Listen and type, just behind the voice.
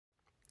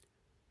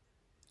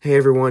Hey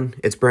everyone,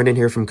 it's Brendan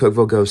here from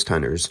Cookeville Ghost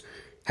Hunters.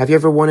 Have you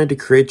ever wanted to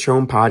create your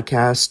own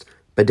podcast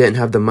but didn't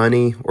have the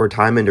money or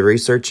time into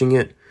researching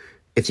it?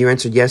 If you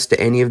answered yes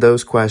to any of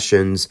those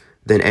questions,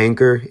 then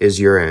Anchor is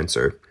your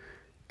answer.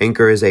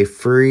 Anchor is a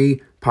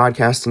free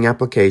podcasting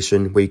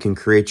application where you can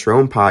create your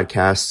own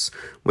podcasts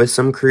with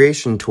some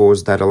creation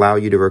tools that allow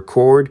you to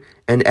record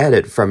and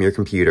edit from your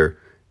computer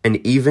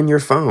and even your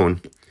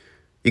phone.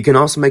 You can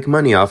also make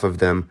money off of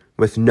them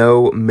with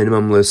no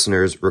minimum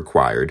listeners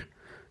required.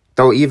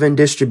 They'll even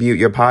distribute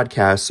your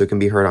podcast so it can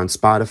be heard on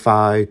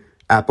Spotify,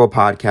 Apple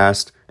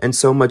Podcast, and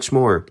so much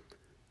more.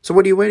 So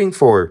what are you waiting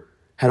for?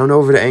 Head on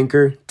over to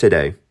Anchor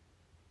today.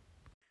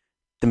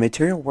 The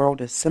material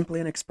world is simply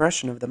an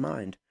expression of the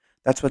mind.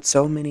 That's what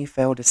so many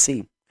fail to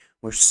see.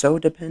 We're so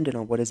dependent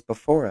on what is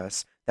before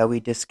us that we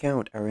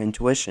discount our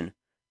intuition.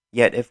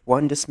 Yet if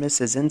one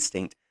dismisses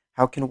instinct,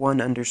 how can one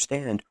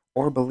understand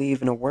or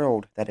believe in a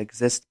world that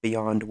exists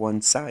beyond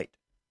one's sight?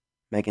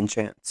 Megan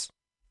Chance.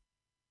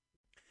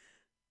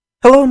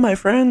 Hello, my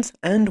friends,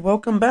 and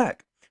welcome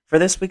back. For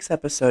this week's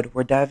episode,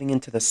 we're diving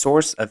into the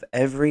source of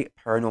every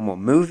paranormal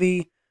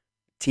movie,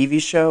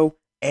 TV show,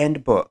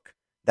 and book.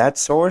 That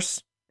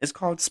source is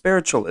called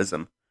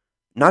spiritualism,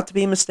 not to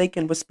be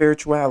mistaken with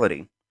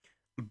spirituality.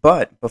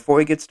 But before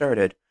we get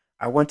started,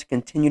 I want to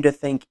continue to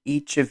thank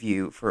each of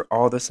you for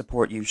all the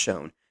support you've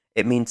shown.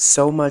 It means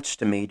so much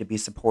to me to be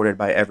supported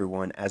by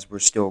everyone as we're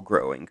still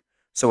growing.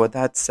 So with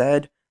that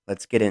said,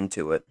 let's get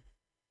into it.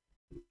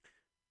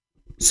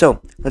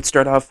 So, let's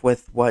start off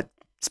with what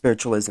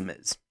spiritualism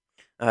is.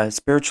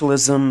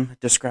 Spiritualism,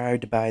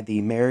 described by the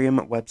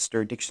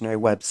Merriam-Webster Dictionary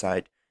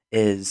website,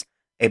 is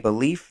a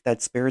belief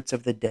that spirits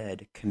of the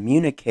dead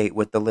communicate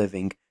with the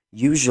living,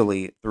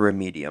 usually through a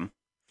medium.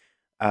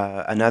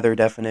 Another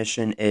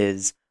definition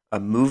is a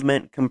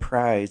movement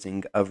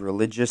comprising of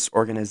religious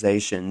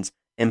organizations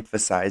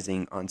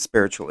emphasizing on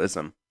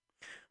spiritualism.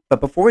 But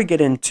before we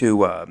get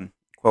into,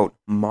 quote,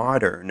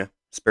 modern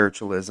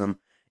spiritualism,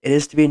 it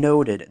is to be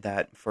noted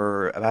that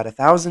for about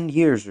 1,000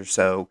 years or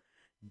so,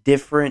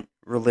 different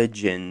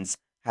religions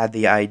had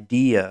the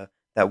idea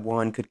that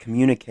one could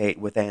communicate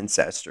with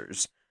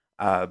ancestors.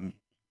 One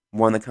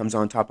that comes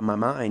on top of my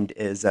mind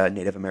is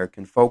Native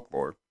American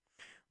folklore.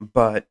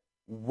 But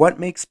what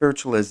makes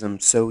spiritualism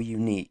so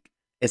unique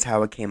is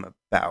how it came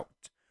about.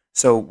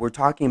 So we're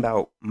talking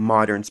about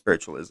modern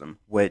spiritualism,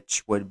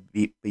 which would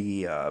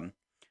be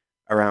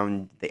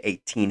around the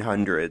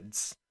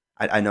 1800s.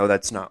 I know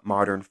that's not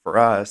modern for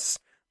us,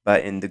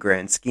 but in the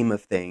grand scheme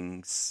of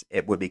things,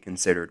 it would be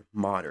considered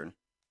modern.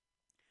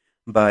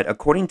 But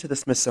according to the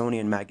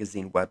Smithsonian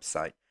Magazine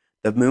website,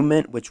 the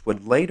movement, which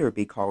would later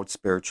be called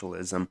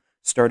spiritualism,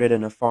 started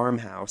in a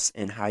farmhouse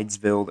in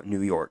Hydesville,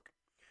 New York.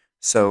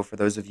 So for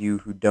those of you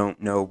who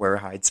don't know where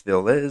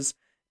Hydesville is,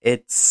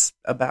 it's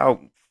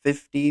about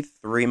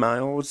 53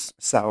 miles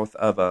south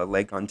of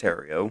Lake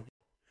Ontario.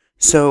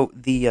 So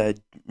the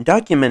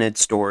documented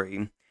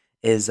story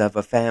is of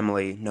a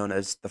family known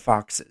as the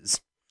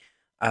Foxes.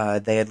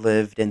 They had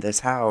lived in this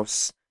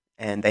house,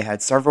 and they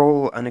had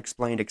several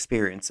unexplained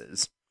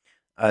experiences.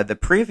 The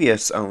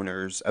previous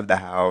owners of the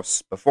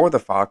house, before the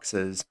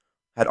Foxes,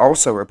 had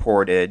also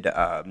reported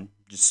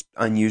just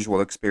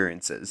unusual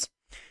experiences.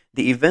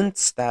 The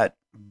events that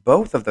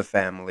both of the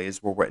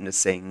families were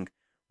witnessing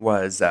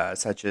was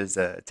such as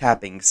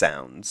tapping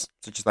sounds,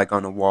 such as like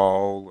on a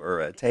wall or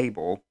a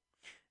table.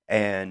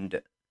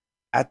 And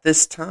at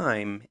this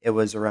time, it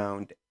was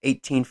around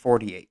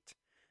 1848.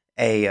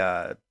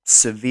 A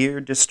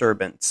severe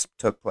disturbance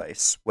took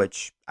place,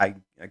 which I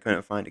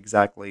couldn't find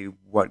exactly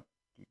what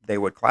they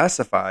would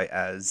classify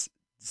as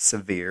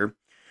severe.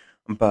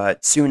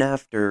 But soon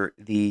after,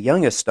 the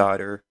youngest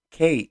daughter,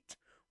 Kate,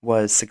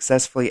 was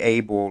successfully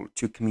able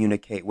to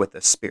communicate with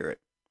a spirit.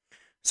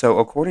 So,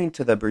 according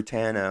to the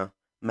Britannia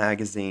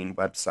magazine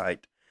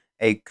website,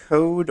 a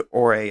code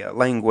or a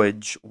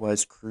language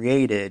was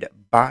created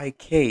by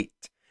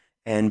Kate,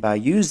 and by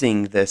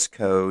using this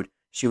code,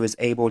 she was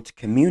able to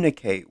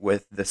communicate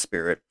with the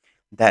spirit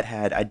that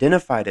had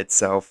identified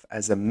itself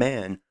as a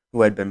man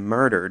who had been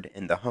murdered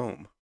in the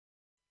home.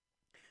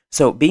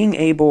 So, being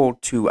able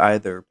to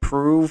either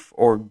prove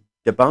or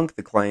debunk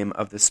the claim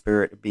of the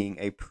spirit being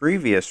a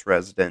previous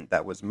resident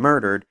that was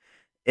murdered,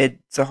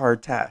 it's a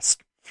hard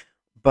task.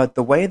 But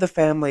the way the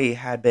family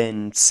had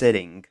been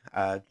sitting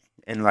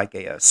in like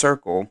a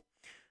circle,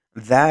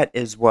 that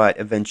is what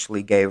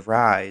eventually gave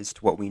rise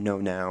to what we know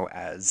now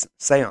as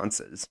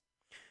seances.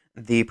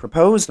 The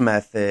proposed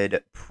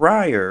method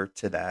prior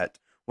to that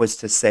was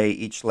to say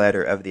each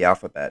letter of the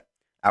alphabet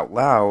out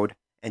loud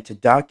and to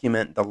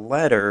document the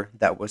letter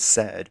that was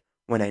said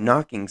when a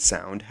knocking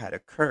sound had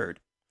occurred.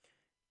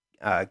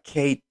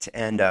 Kate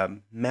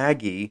and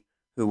Maggie,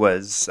 who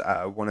was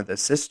one of the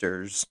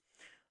sisters,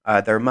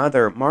 their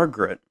mother,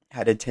 Margaret,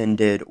 had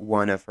attended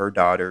one of her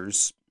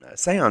daughter's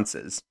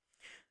seances.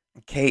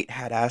 Kate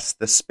had asked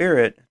the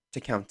spirit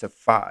to count to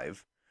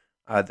 5.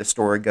 The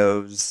story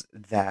goes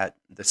that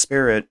the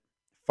spirit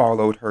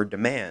followed her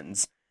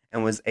demands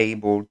and was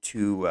able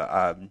to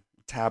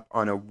tap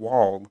on a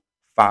wall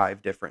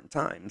 5 different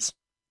times.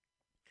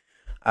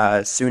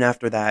 Soon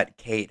after that,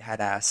 Kate had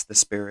asked the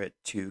spirit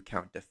to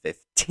count to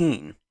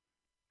 15,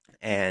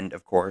 and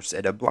of course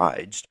it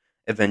obliged,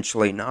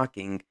 eventually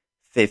knocking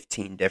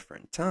 15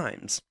 different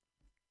times.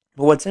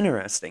 But what's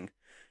interesting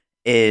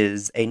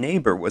is a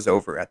neighbor was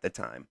over at the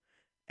time,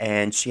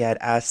 and she had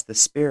asked the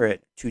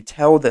spirit to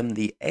tell them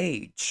the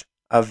age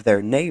of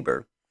their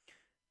neighbor,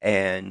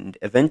 and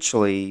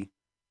eventually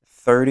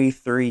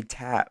 33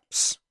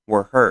 taps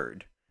were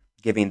heard,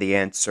 giving the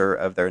answer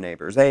of their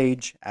neighbor's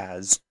age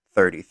as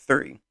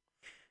 33.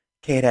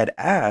 Kate had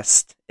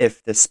asked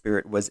if the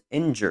spirit was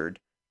injured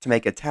to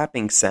make a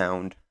tapping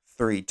sound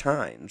 3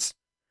 times,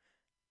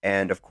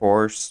 and of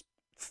course,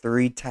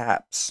 3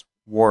 taps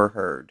were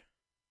heard.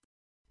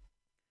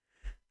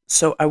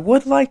 So I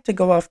would like to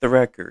go off the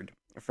record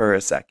for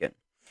a second.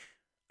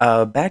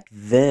 Back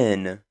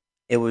then,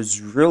 it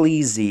was real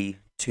easy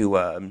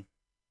to,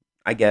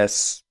 I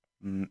guess,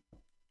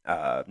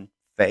 uh,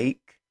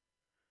 fake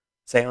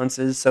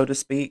seances, so to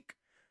speak.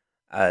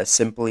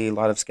 Simply, a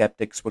lot of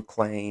skeptics would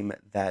claim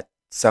that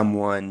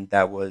someone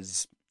that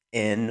was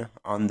in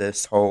on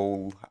this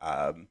whole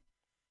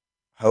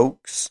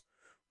hoax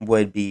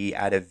would be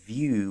out of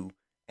view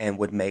and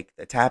would make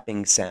the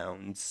tapping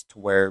sounds to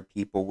where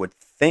people would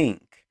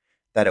think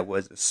that it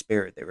was a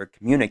spirit they were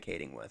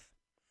communicating with.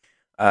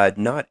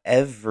 Not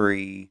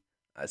every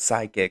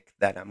psychic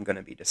that I'm going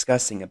to be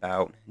discussing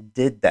about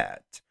did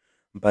that,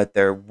 but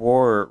there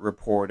were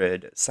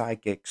reported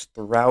psychics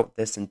throughout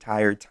this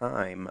entire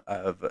time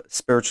of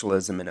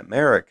spiritualism in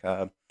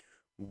America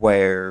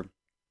where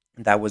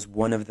that was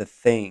one of the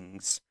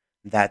things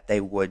that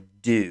they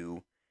would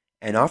do.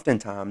 And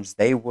oftentimes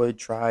they would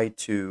try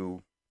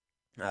to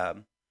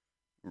um,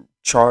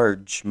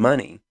 charge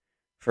money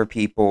for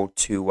people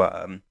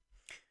to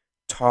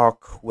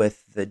talk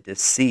with the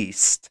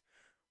deceased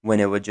when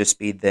it would just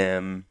be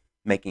them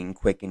making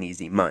quick and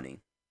easy money.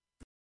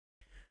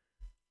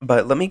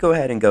 But let me go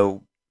ahead and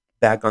go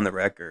back on the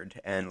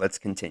record and let's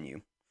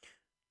continue.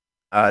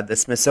 The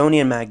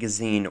Smithsonian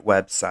Magazine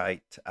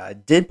website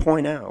did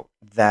point out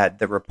that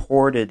the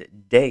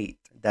reported date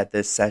that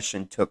this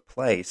session took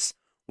place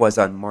was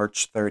on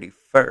March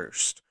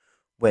 31st,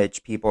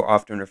 which people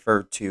often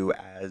refer to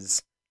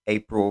as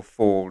April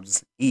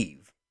Fool's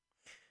Eve.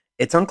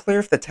 It's unclear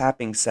if the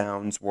tapping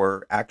sounds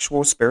were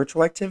actual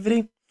spiritual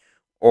activity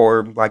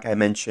or, like I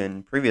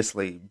mentioned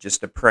previously,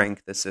 just a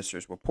prank the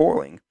sisters were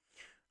pulling.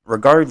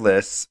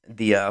 Regardless,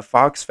 the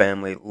Fox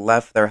family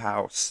left their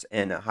house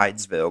in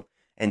Hydesville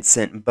and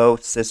sent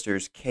both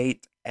sisters,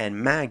 Kate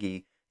and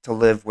Maggie, to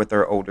live with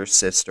their older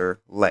sister,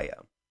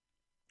 Leah.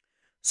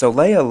 So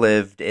Leah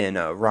lived in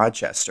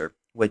Rochester,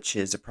 which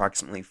is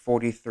approximately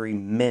 43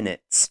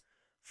 minutes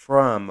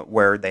from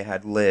where they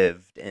had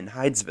lived in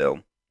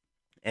Hydesville.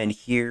 And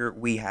here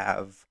we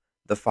have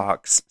the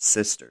Fox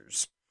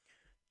sisters,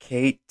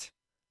 Kate,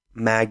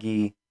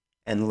 Maggie,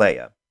 and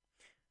Leah.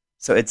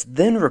 So it's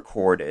then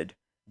recorded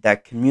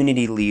that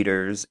community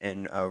leaders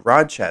in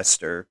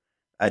Rochester,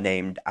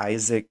 named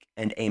Isaac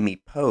and Amy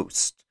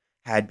Post,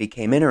 had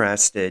become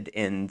interested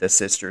in the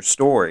sister's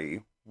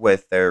story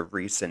with their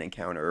recent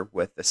encounter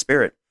with the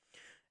spirit.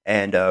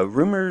 And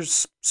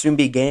rumors soon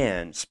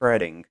began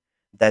spreading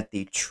that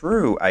the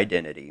true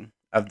identity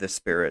of the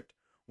spirit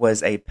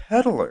was a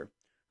peddler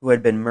who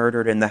had been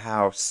murdered in the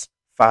house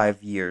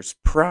 5 years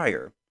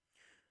prior.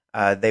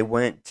 They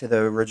went to the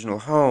original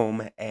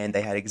home and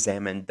they had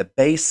examined the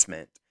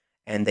basement,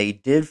 and they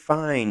did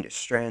find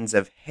strands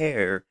of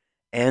hair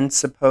and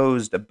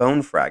supposed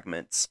bone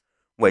fragments,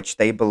 which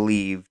they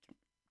believed,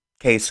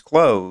 case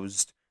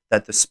closed,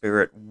 that the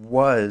spirit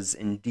was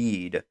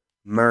indeed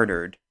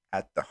murdered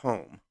at the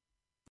home.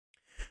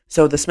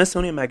 So the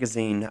Smithsonian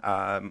Magazine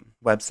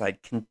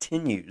website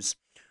continues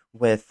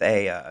with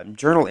a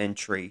journal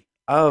entry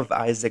of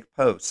Isaac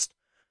Post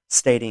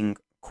stating,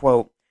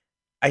 quote,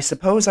 "I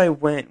suppose I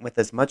went with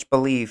as much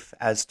belief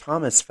as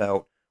Thomas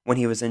felt when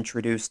he was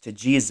introduced to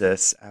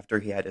Jesus after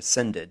he had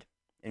ascended,"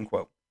 end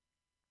quote.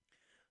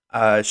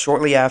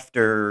 Shortly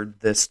after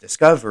this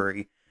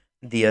discovery,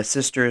 the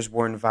sisters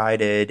were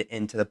invited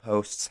into the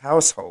Post's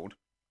household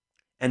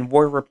and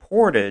were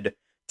reported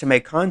to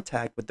make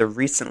contact with the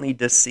recently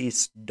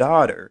deceased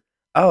daughter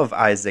of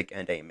Isaac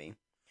and Amy.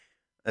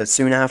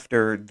 Soon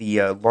after,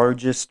 the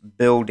largest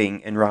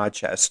building in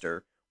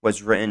Rochester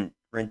was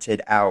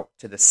rented out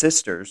to the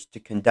sisters to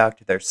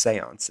conduct their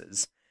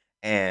seances,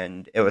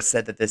 and it was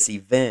said that this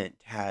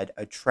event had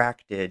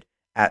attracted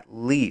at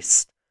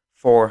least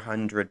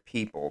 400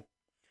 people.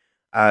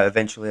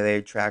 Eventually, they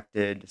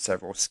attracted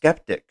several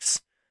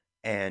skeptics,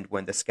 and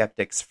when the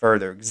skeptics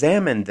further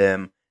examined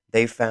them,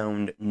 they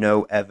found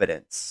no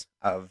evidence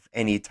of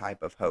any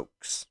type of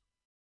hoax.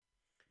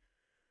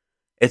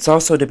 It's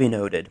also to be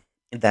noted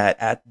that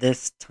at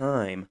this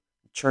time,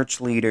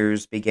 church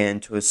leaders began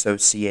to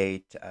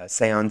associate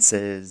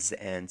seances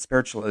and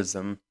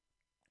spiritualism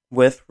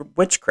with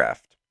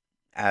witchcraft,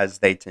 as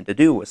they tend to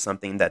do with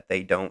something that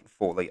they don't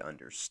fully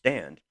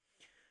understand.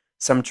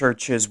 Some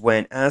churches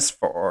went as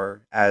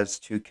far as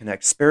to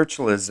connect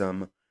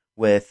spiritualism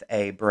with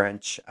a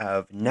branch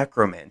of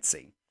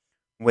necromancy,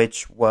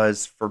 which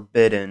was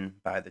forbidden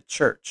by the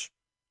church.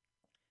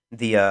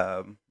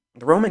 The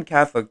Roman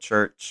Catholic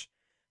Church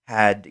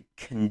had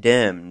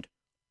condemned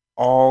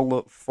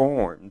all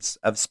forms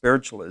of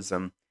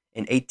spiritualism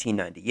in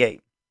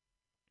 1898.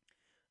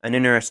 An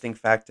interesting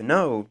fact to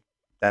know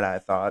that I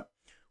thought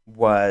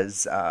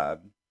was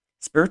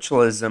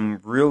spiritualism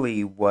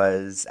really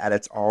was at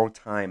its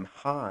all-time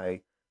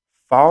high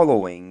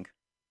following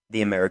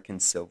the American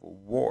Civil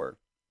War.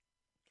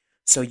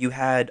 So you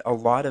had a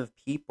lot of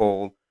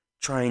people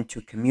trying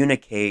to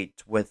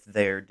communicate with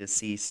their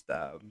deceased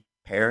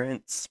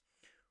parents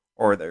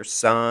or their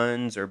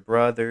sons or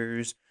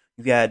brothers.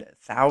 You had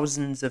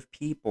thousands of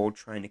people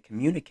trying to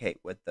communicate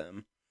with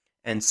them.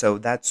 And so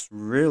that's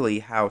really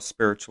how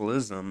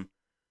spiritualism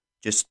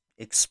just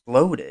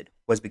exploded,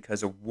 was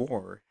because a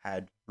war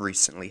had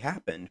recently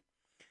happened.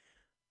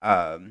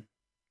 Um,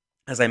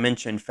 as I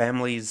mentioned,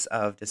 families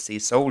of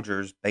deceased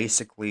soldiers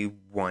basically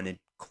wanted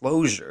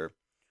closure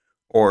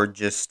or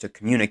just to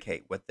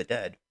communicate with the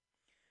dead.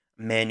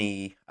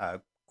 Many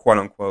quote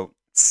unquote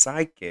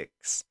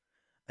psychics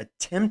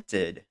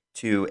attempted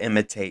to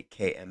imitate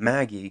Kate and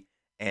Maggie,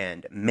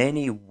 and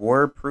many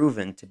were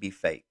proven to be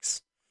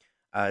fakes.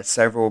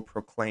 Several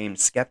proclaimed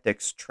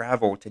skeptics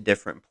traveled to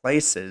different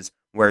places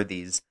where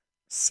these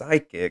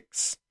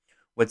psychics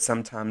would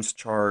sometimes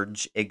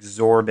charge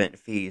exorbitant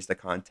fees to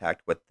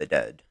contact with the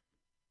dead.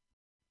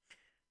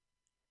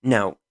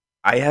 Now,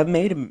 I have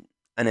made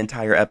an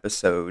entire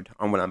episode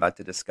on what I'm about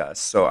to discuss,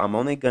 so I'm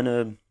only going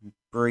to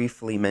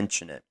briefly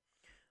mention it.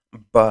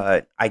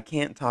 But I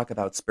can't talk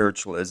about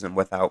spiritualism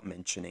without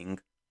mentioning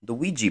the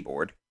Ouija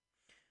board.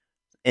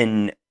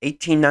 In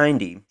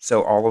 1890,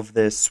 so all of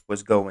this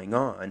was going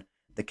on,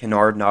 the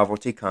Kennard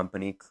Novelty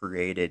Company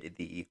created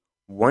the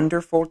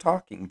Wonderful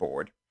Talking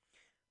Board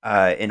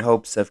in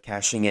hopes of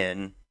cashing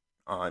in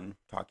on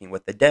talking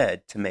with the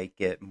dead to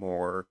make it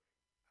more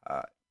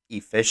uh,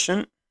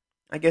 efficient,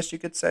 I guess you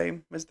could say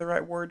is the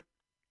right word.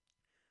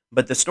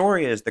 But the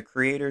story is the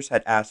creators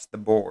had asked the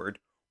board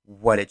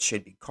what it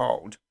should be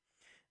called.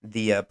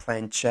 The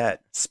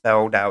planchette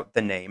spelled out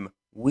the name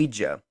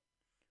Ouija.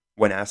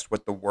 When asked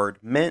what the word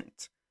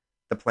meant,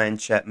 the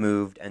planchette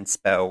moved and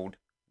spelled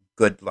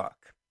good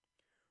luck.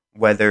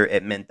 Whether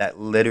it meant that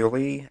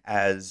literally,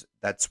 as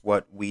that's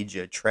what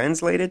Ouija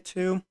translated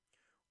to,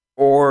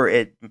 or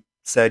it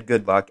said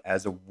good luck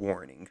as a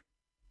warning.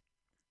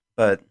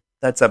 But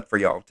that's up for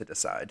y'all to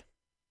decide.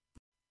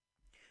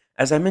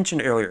 As I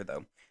mentioned earlier,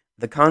 though,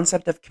 the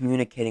concept of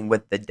communicating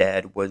with the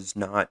dead was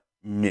not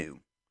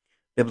new.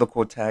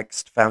 Biblical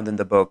text found in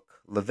the book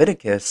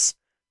Leviticus,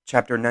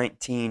 chapter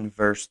 19,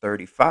 verse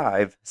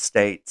 35,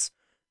 states,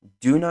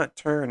 "Do not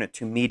turn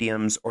to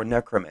mediums or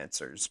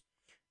necromancers.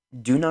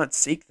 Do not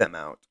seek them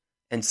out,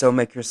 and so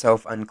make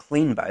yourself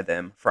unclean by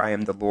them, for I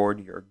am the Lord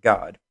your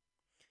God."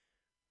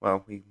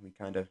 Well, we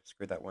kind of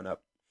screwed that one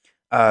up.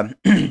 Um,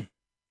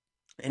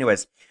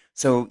 anyways,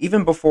 so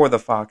even before the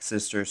Fox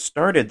sisters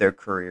started their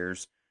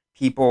careers,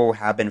 people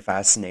have been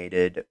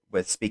fascinated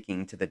with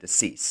speaking to the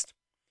deceased.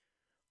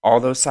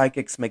 Although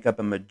psychics make up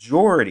a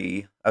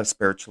majority of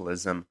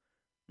spiritualism,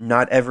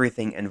 not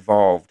everything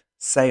involved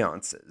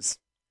seances.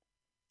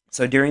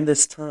 So during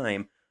this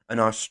time, an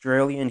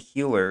Australian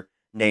healer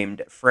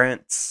named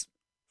Franz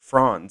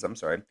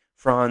Mesmer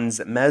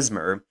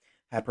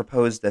had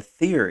proposed a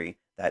theory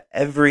that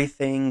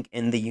everything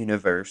in the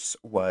universe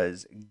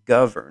was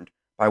governed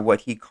by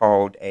what he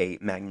called a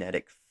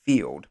magnetic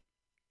field.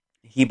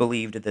 He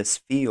believed this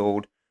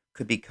field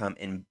could become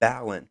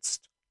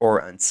imbalanced or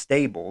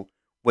unstable,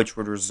 which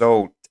would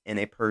result in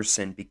a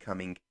person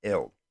becoming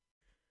ill.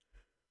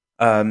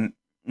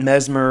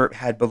 Mesmer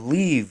had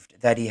believed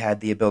that he had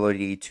the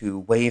ability to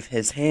wave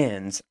his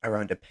hands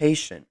around a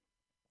patient,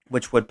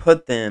 which would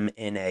put them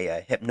in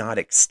a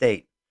hypnotic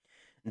state.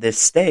 This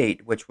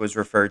state, which was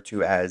referred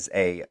to as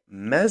a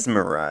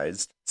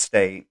mesmerized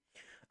state,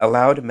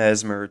 allowed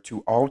Mesmer to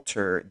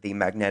alter the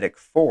magnetic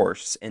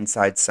force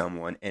inside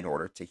someone in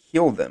order to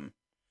heal them.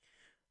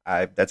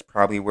 That's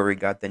probably where we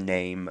got the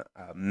name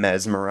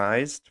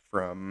mesmerized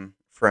from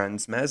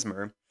Franz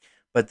Mesmer.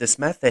 But this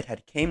method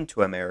had came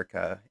to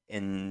America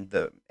in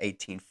the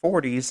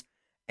 1840s,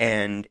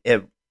 and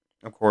it,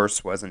 of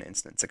course, was an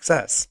instant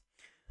success.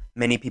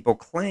 Many people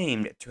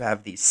claimed to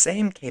have the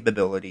same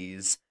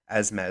capabilities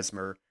as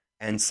Mesmer,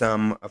 and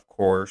some, of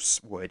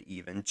course, would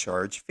even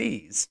charge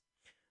fees.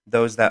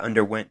 Those that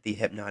underwent the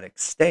hypnotic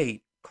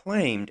state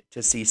claimed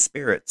to see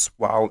spirits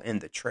while in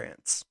the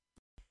trance.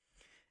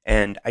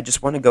 And I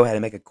just want to go ahead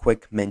and make a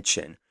quick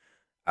mention.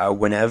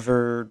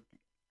 Whenever,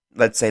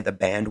 let's say, the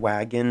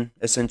bandwagon,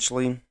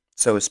 essentially,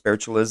 so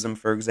spiritualism,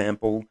 for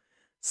example,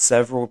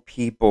 several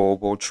people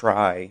will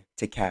try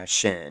to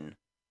cash in.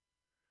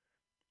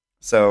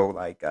 So,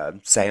 like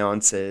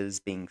seances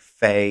being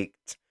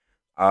faked,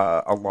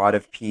 a lot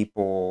of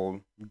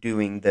people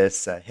doing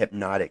this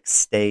hypnotic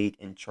state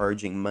and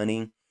charging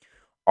money.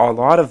 A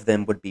lot of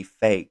them would be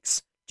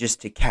fakes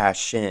just to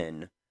cash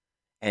in.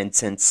 And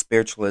since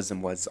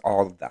spiritualism was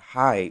all of the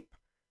hype,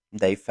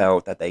 they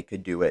felt that they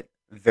could do it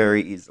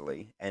very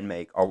easily and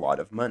make a lot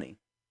of money.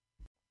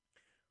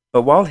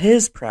 But while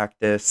his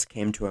practice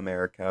came to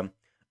America,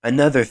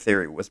 another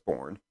theory was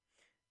born.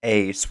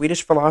 A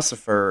Swedish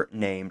philosopher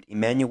named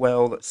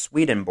Emanuel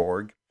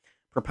Swedenborg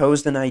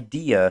proposed an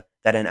idea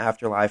that an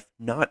afterlife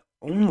not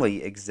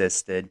only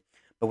existed,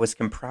 but was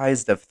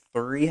comprised of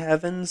three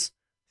heavens,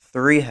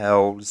 three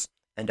hells,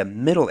 and a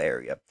middle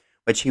area,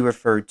 which he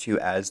referred to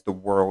as the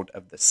world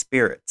of the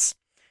spirits.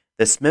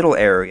 This middle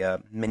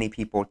area, many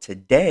people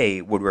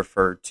today would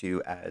refer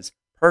to as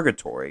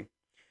purgatory,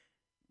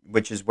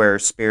 which is where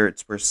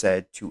spirits were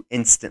said to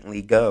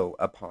instantly go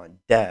upon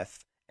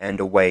death and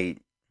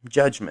await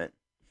judgment.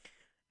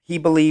 He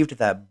believed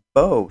that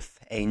both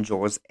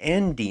angels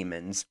and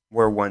demons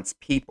were once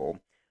people,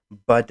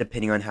 but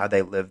depending on how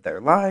they lived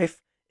their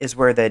life, is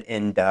where they'd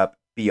end up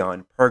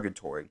beyond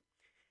purgatory.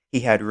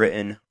 He had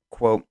written,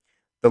 quote,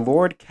 "The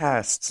Lord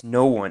casts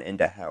no one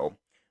into hell,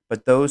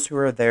 but those who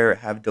are there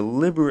have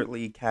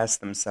deliberately cast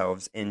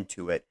themselves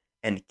into it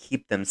and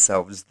keep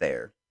themselves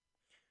there."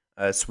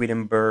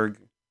 Swedenborg,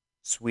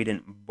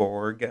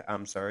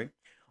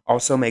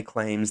 also made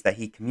claims that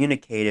he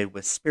communicated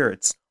with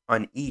spirits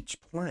on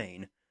each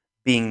plane,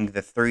 being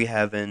the three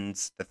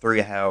heavens, the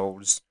three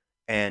hells,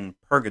 and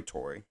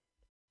purgatory.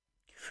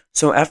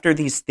 So after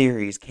these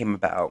theories came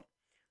about,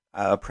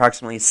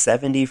 approximately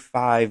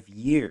 75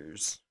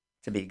 years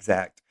to be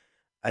exact,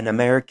 an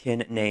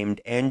American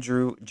named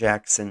Andrew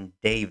Jackson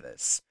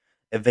Davis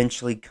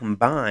eventually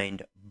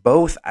combined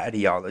both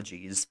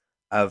ideologies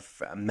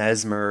of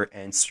Mesmer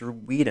and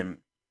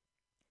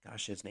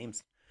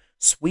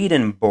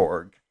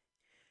Swedenborg.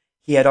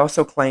 He had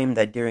also claimed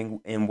that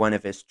in one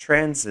of his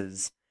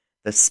trances,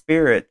 the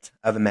spirit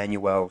of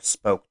Emmanuel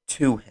spoke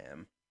to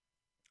him.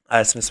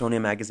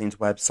 Smithsonian Magazine's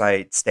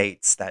website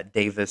states that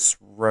Davis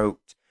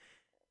wrote,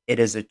 "It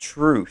is a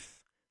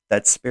truth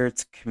that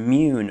spirits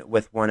commune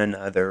with one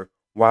another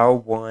while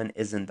one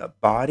is in the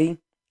body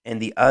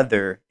and the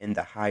other in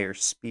the higher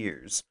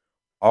spheres.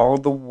 All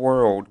the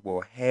world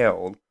will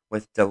hail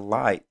with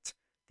delight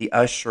the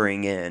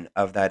ushering in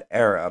of that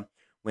era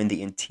when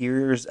the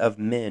interiors of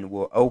men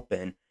will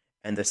open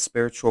and the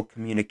spiritual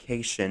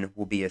communication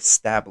will be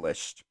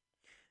established."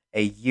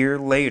 A year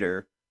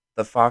later,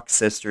 the Fox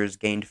sisters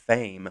gained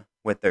fame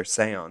with their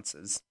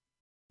seances.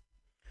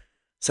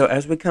 So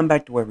as we come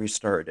back to where we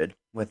started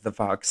with the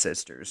Fox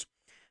sisters,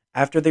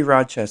 after the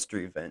Rochester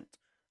event,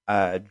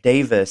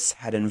 Davis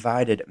had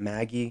invited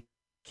Maggie,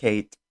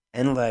 Kate,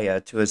 and Leah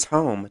to his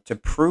home to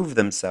prove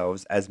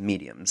themselves as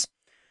mediums.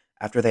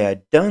 After they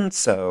had done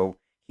so,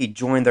 he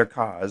joined their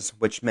cause,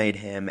 which made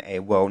him a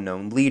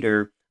well-known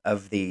leader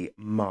of the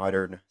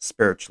modern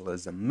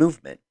spiritualism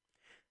movement.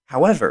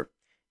 However,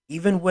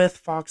 even with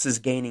Fox's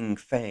gaining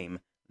fame,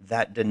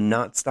 that did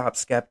not stop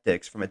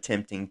skeptics from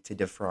attempting to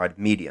defraud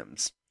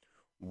mediums.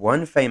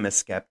 One famous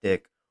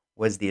skeptic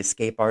was the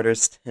escape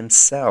artist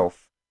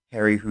himself,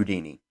 Harry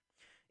Houdini.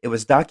 It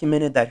was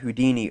documented that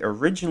Houdini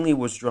originally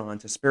was drawn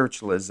to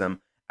spiritualism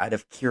out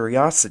of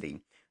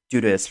curiosity due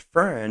to his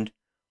friend,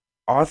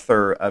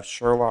 author of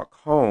Sherlock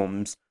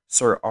Holmes,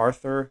 Sir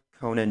Arthur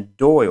Conan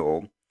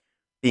Doyle,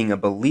 being a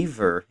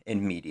believer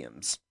in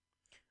mediums.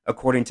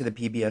 According to the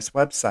PBS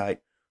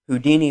website,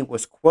 Houdini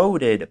was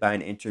quoted by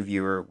an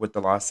interviewer with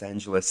the Los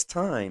Angeles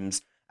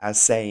Times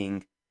as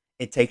saying,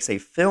 "It takes a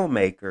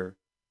filmmaker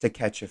to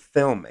catch a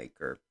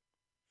filmmaker."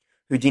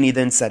 Houdini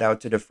then set out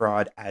to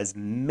defraud as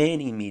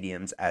many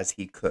mediums as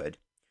he could.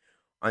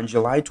 On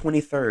July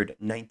 23rd,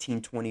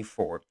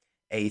 1924,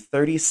 a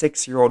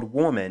 36-year-old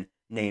woman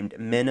named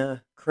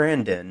Minna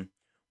Crandon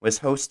was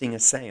hosting a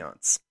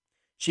seance.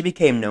 She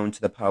became known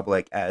to the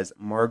public as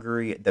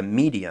Margery the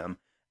Medium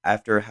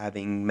after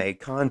having made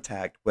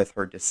contact with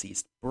her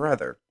deceased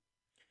brother.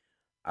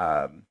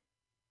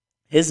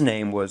 His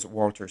name was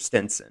Walter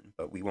Stinson,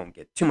 but we won't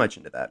get too much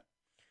into that.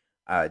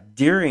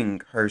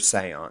 During her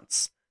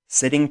seance,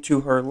 sitting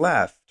to her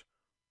left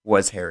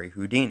was Harry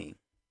Houdini.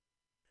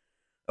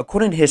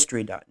 According to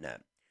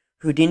History.net,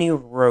 Houdini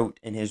wrote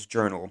in his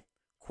journal,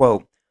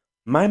 quote,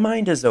 "My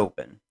mind is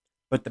open,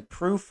 but the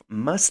proof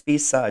must be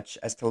such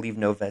as to leave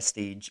no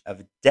vestige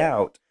of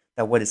doubt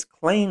that what is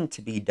claimed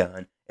to be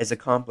done is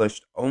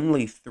accomplished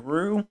only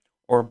through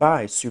or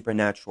by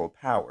supernatural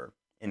power."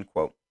 End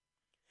quote.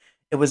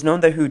 It was known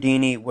that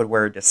Houdini would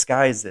wear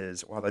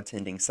disguises while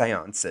attending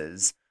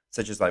seances,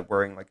 such as like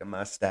wearing like a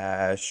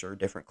mustache or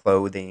different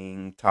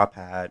clothing, top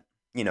hat,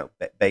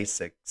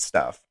 basic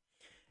stuff.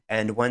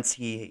 And once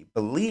he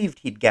believed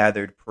he'd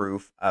gathered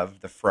proof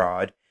of the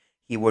fraud,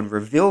 he would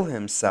reveal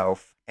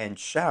himself and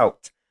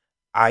shout,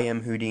 "I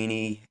am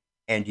Houdini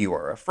and you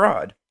are a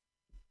fraud."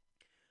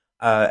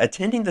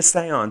 Attending the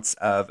seance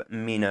of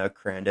Minna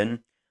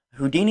Crandon,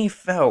 Houdini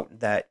felt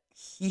that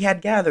he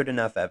had gathered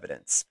enough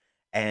evidence,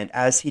 and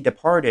as he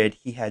departed,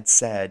 he had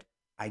said,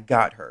 "I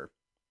got her.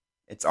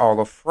 It's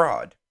all a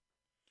fraud."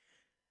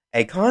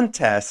 A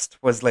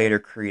contest was later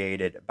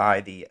created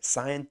by the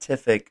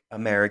Scientific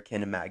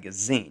American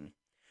magazine.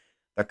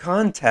 The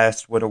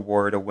contest would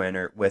award a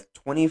winner with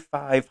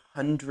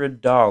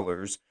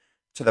 $2,500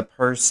 to the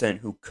person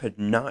who could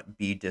not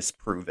be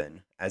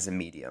disproven as a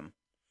medium.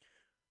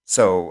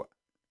 So,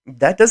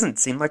 That doesn't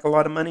seem like a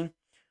lot of money,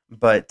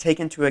 but take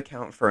into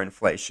account for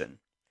inflation.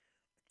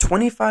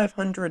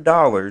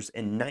 $2,500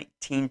 in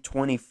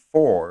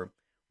 1924,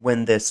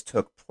 when this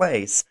took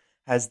place,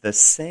 has the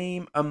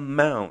same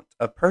amount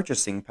of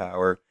purchasing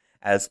power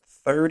as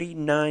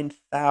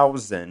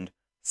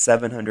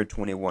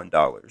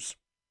 $39,721.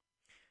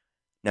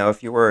 Now,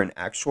 if you were an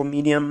actual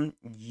medium,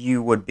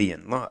 you would be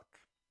in luck.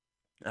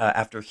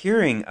 After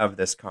hearing of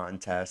this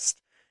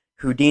contest,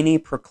 Houdini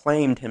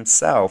proclaimed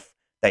himself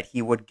that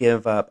he would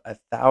give up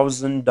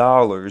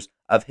 $1,000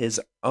 of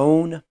his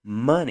own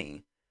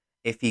money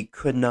if he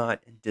could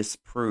not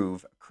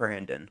disprove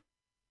Crandon.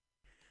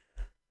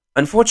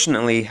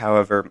 Unfortunately,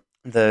 however,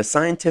 the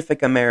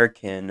Scientific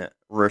American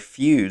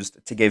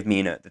refused to give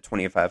Mina the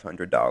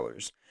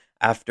 $2,500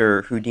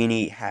 after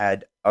Houdini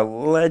had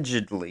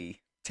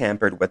allegedly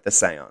tampered with the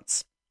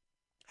seance.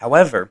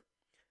 However,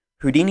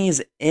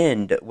 Houdini's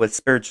end with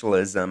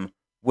spiritualism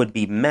would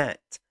be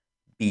met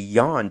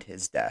beyond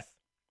his death.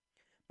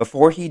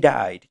 Before he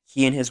died,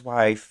 he and his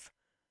wife,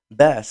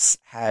 Bess,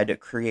 had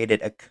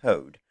created a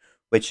code,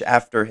 which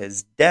after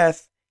his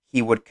death,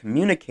 he would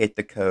communicate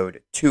the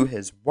code to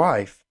his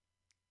wife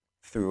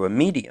through a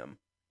medium.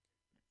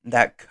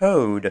 That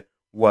code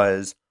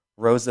was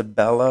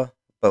Rosabella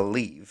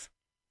Believe.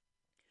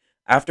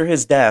 After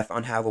his death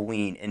on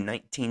Halloween in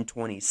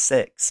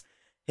 1926,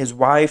 his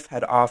wife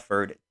had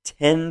offered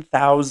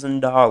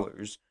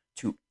 $10,000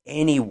 to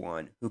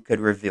anyone who could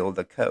reveal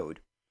the code.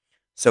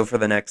 So for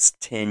the next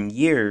 10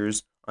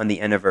 years, on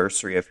the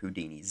anniversary of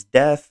Houdini's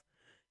death,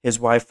 his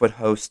wife would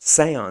host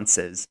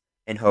seances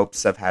in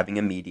hopes of having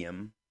a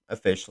medium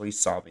officially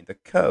solving the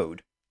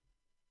code.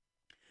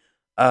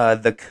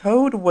 The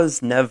code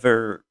was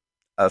never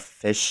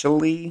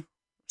officially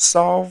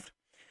solved,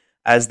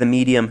 as the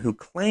medium who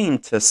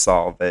claimed to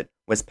solve it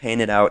was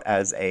painted out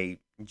as a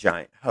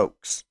giant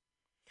hoax.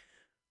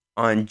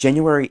 On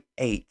January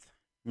 8th,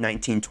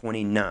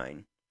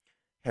 1929,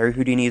 Harry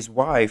Houdini's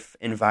wife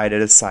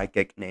invited a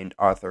psychic named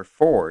Arthur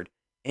Ford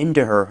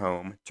into her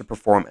home to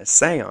perform a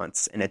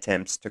seance in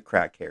attempts to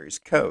crack Harry's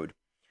code.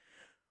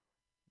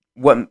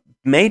 What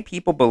made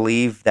people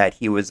believe that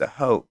he was a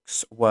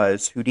hoax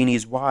was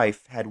Houdini's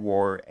wife had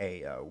wore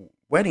a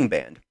wedding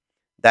band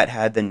that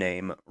had the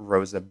name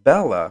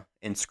Rosabella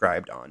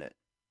inscribed on it.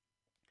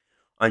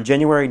 On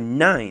January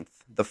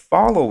 9th, the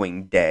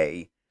following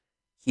day,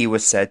 he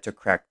was said to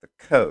crack the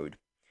code,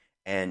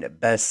 and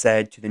Bess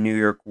said to the New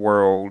York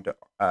World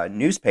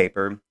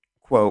newspaper,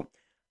 quote,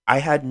 "I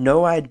had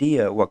no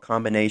idea what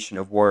combination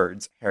of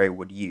words Harry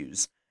would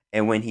use,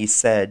 and when he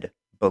said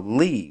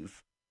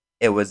believe,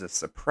 it was a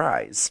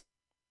surprise."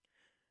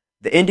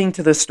 The ending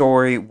to the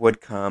story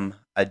would come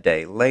a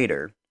day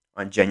later,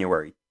 on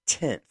January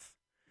 10th.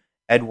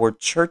 Edward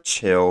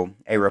Churchill,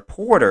 a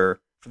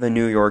reporter for the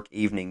New York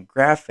Evening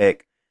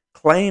Graphic,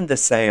 claimed the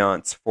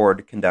seance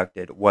Ford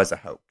conducted was a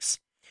hoax.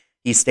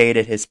 He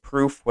stated his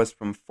proof was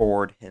from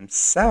Ford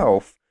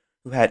himself,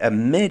 who had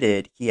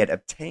admitted he had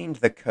obtained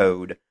the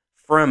code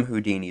from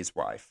Houdini's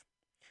wife.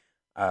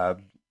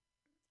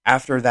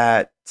 After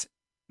that,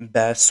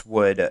 Bess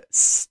would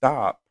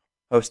stop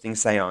hosting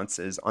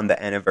seances on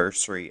the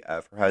anniversary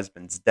of her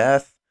husband's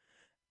death,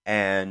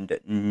 and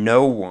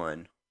no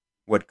one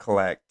would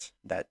collect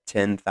that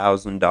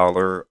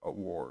 $10,000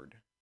 award.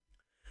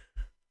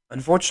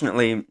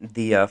 Unfortunately,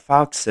 the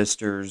Fox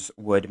sisters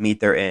would meet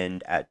their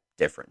end at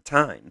different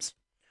times.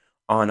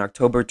 On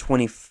October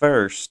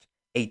 21st,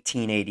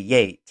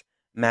 1888,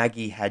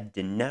 Maggie had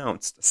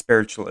denounced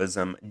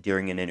spiritualism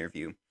during an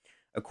interview.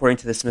 According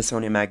to the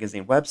Smithsonian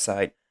Magazine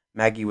website,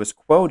 Maggie was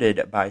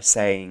quoted by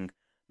saying,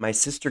 "My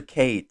sister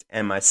Kate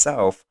and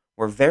myself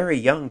were very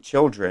young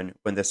children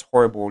when this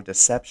horrible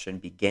deception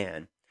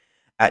began.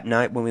 At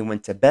night when we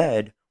went to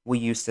bed, we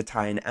used to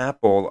tie an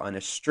apple on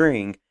a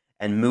string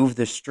and move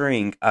the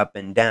string up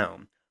and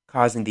down,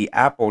 causing the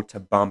apple to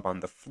bump on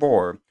the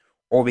floor,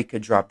 or we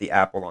could drop the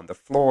apple on the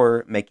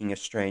floor, making a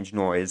strange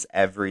noise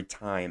every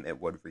time it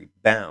would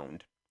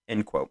rebound."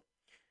 End quote.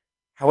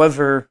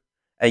 However,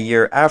 a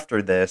year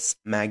after this,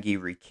 Maggie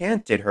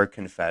recanted her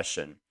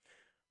confession,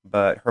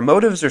 but her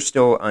motives are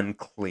still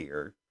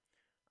unclear.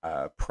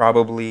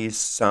 Probably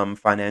some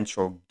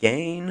financial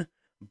gain,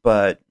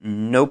 but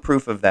no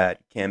proof of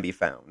that can be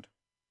found.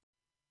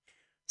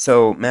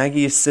 So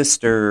Maggie's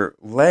sister,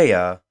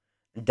 Leah,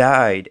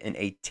 died in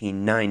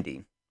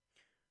 1890.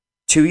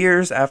 2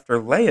 years after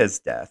Leah's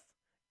death,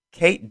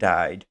 Kate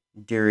died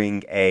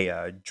during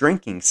a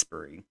drinking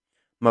spree,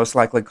 most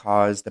likely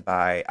caused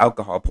by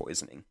alcohol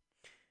poisoning.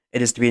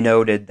 It is to be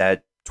noted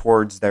that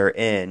towards their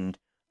end,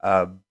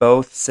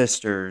 both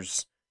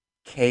sisters,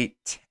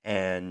 Kate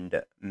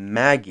and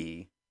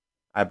Maggie,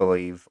 I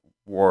believe,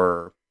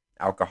 were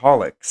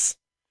alcoholics.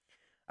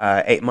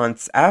 8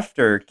 months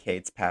after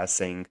Kate's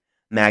passing,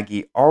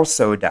 Maggie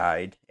also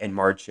died in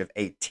March of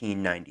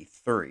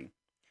 1893.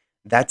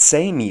 That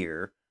same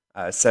year,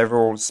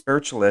 several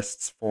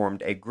spiritualists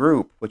formed a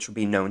group which would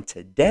be known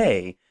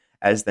today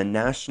as the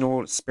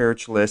National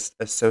Spiritualist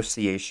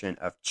Association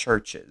of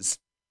Churches.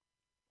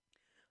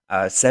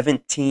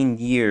 17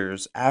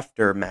 years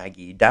after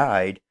Maggie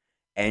died,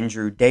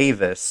 Andrew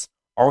Davis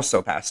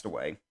also passed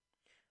away.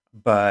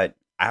 But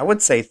I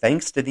would say,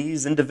 thanks to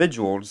these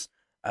individuals,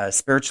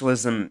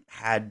 spiritualism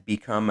had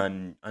become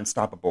an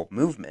unstoppable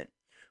movement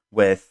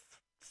with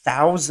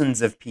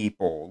thousands of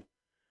people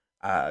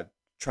uh,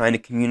 trying to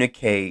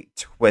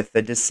communicate with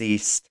the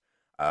deceased.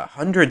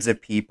 Hundreds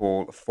of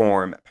people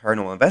form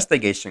paranormal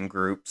investigation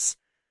groups,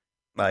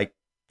 like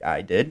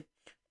I did,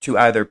 to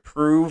either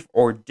prove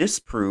or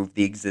disprove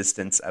the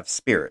existence of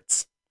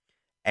spirits.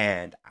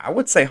 And I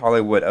would say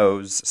Hollywood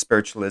owes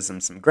spiritualism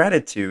some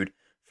gratitude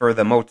for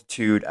the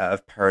multitude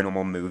of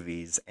paranormal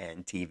movies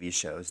and TV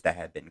shows that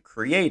have been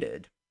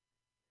created.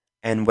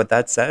 And with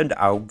that said,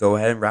 I'll go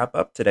ahead and wrap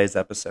up today's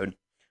episode.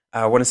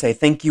 I want to say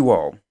thank you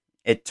all.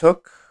 It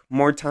took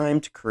more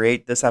time to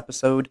create this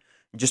episode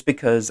just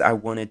because I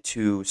wanted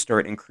to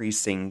start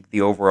increasing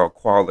the overall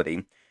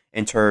quality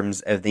in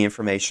terms of the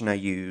information I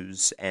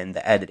use and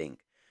the editing.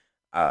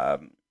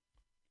 Um,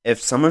 if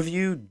some of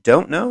you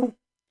don't know,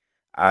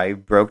 I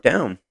broke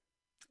down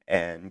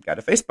and got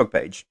a Facebook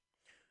page.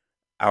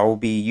 I'll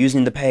be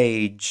using the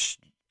page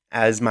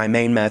as my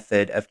main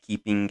method of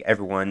keeping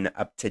everyone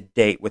up to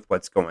date with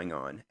what's going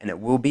on, and it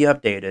will be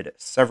updated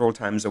several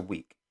times a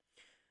week.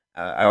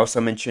 I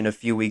also mentioned a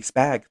few weeks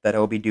back that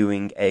I'll be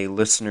doing a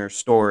listener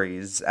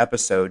stories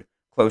episode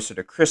closer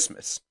to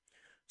Christmas.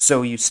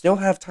 So you still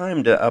have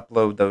time to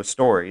upload those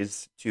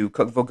stories to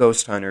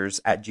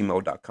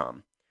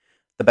cookvilleghosthunters@gmail.com.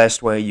 The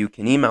best way you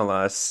can email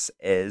us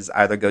is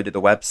either go to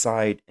the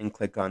website and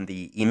click on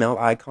the email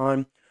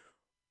icon,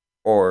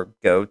 or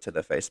go to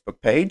the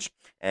Facebook page,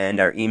 and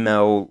our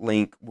email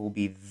link will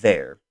be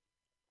there.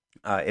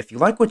 If you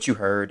like what you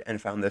heard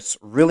and found this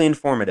really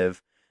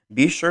informative,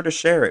 be sure to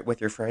share it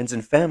with your friends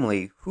and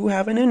family who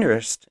have an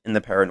interest in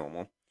the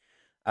paranormal.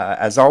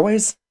 As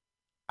always,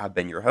 I've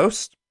been your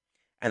host,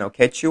 and I'll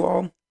catch you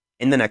all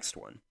in the next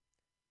one.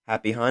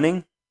 Happy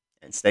hunting,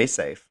 and stay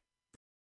safe.